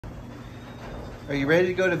Are you ready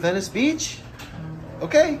to go to Venice Beach?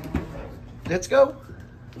 Okay, let's go.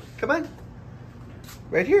 Come on.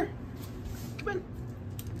 Right here. Come on.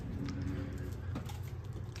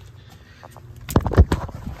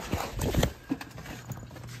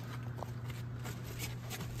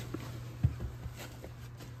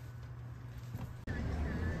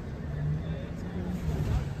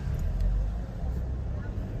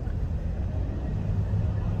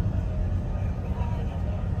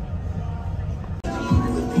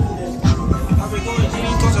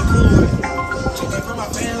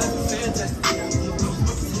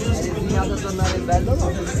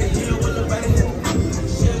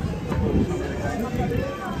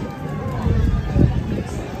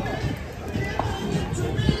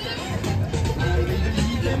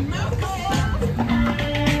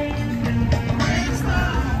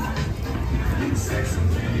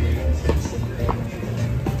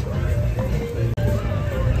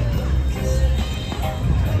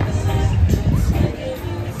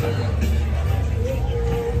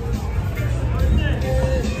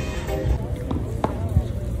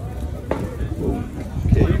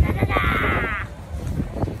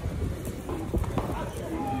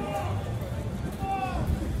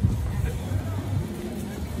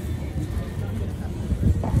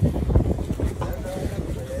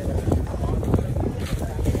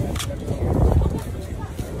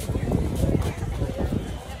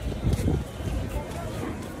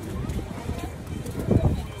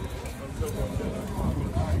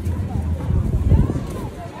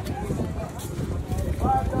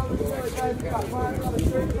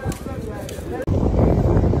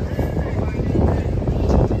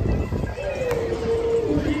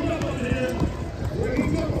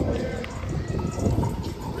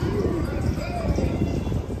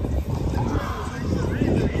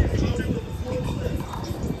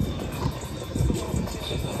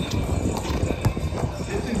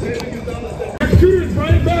 Shooters,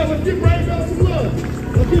 Brian Bell, let's give Brian Bell some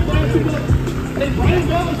love. Let's give Brian some love. Hey, Brian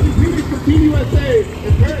Bell is competing for Team USA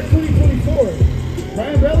in Paris 2024.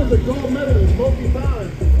 Brian Bell is a gold medalist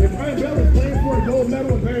multi-time. And Brian Bell is playing for a gold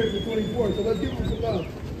medal in Paris in 24, so let's give him some love.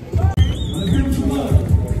 Let's give him some love.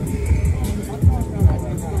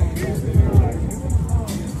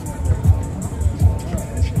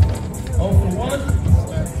 Oh, for one.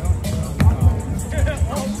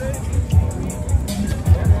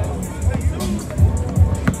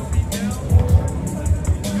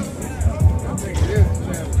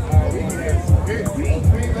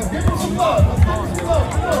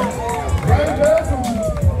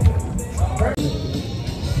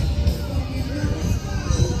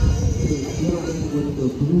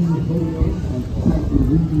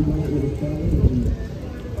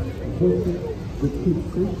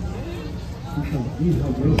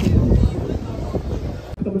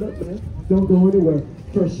 Coming up, man. Don't go anywhere.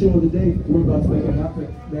 First show of the day. We're about to make it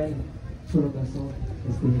happen, man. Put up that song.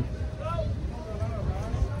 Let's do it.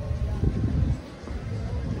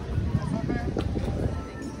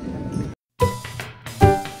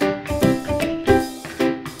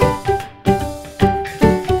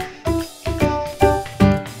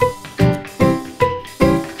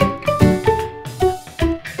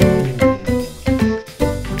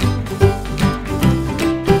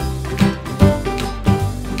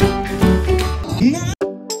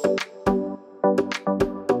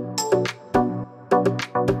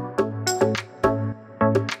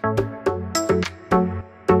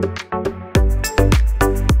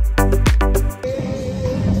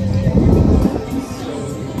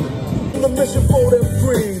 Mission for them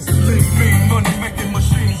dreams. Big, big money making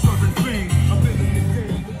machines serving dreams. I'm in the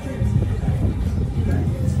game.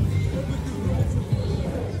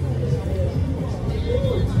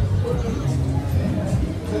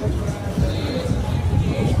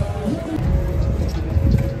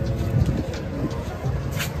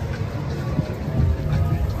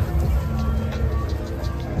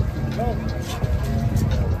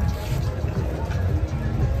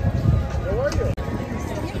 How are you?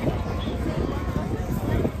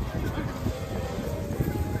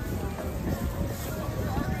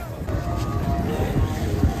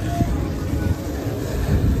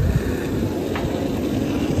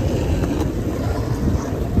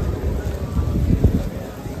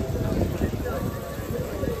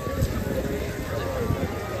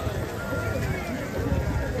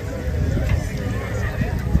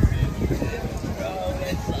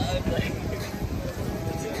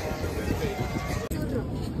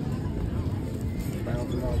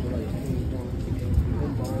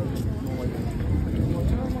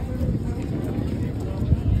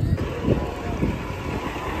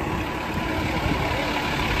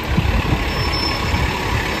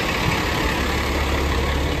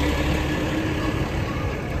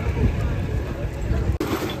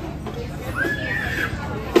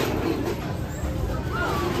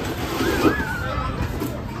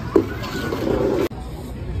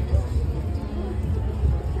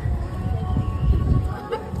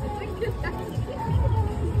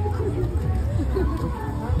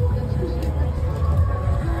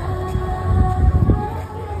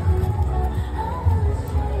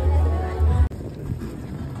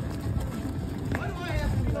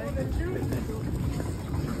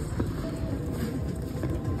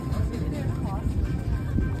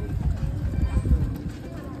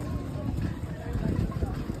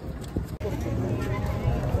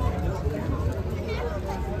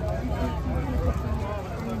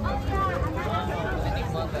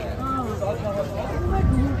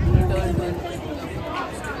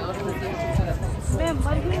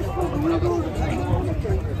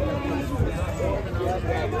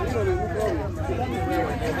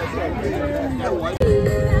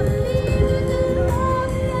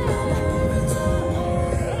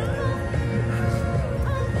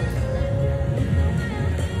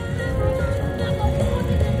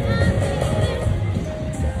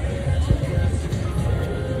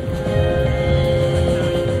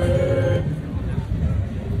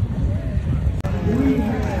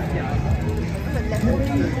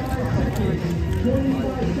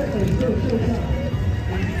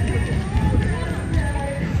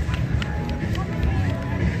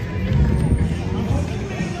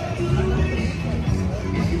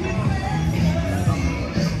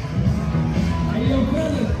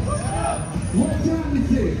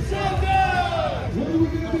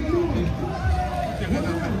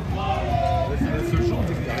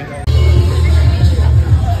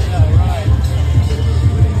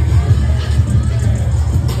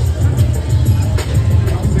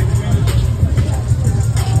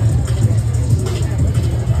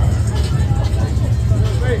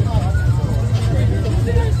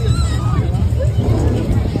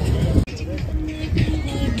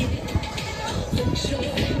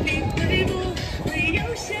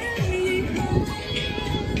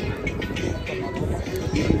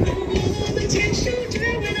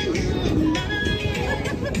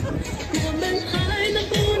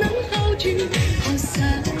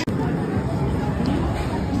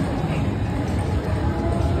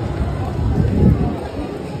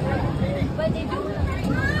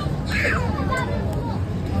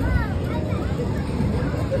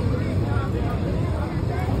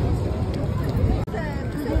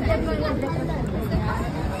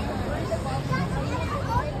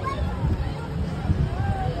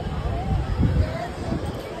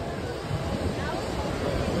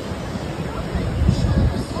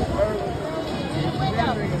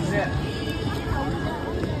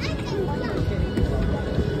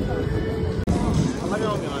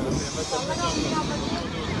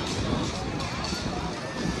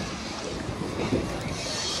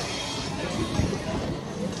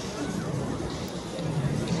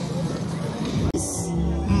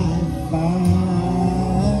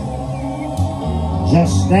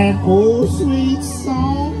 Just that old sweet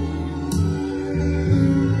song,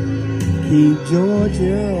 keep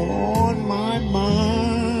Georgia on my mind.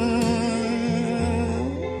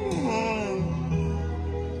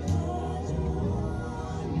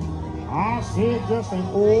 I said just an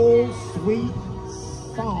old sweet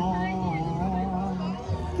song,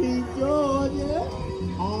 keep Georgia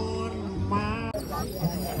on my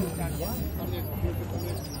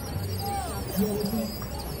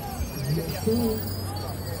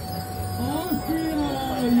Austria,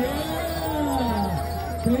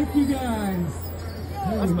 yeah! Thank you guys.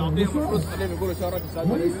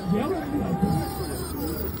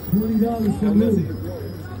 $20 for me.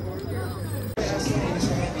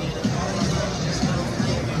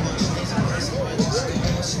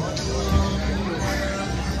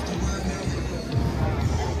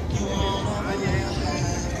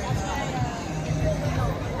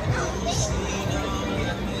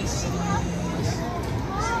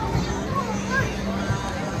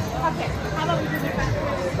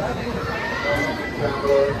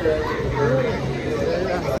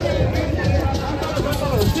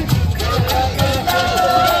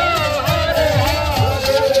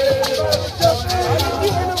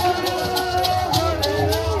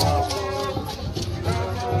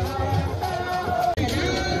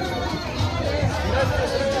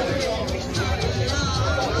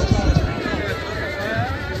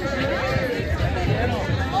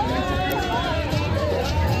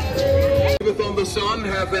 On the Son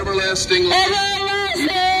hath everlasting life.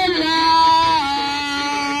 Everlasting life.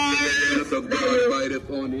 The wrath of God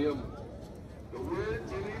abideth on him. The word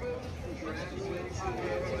translates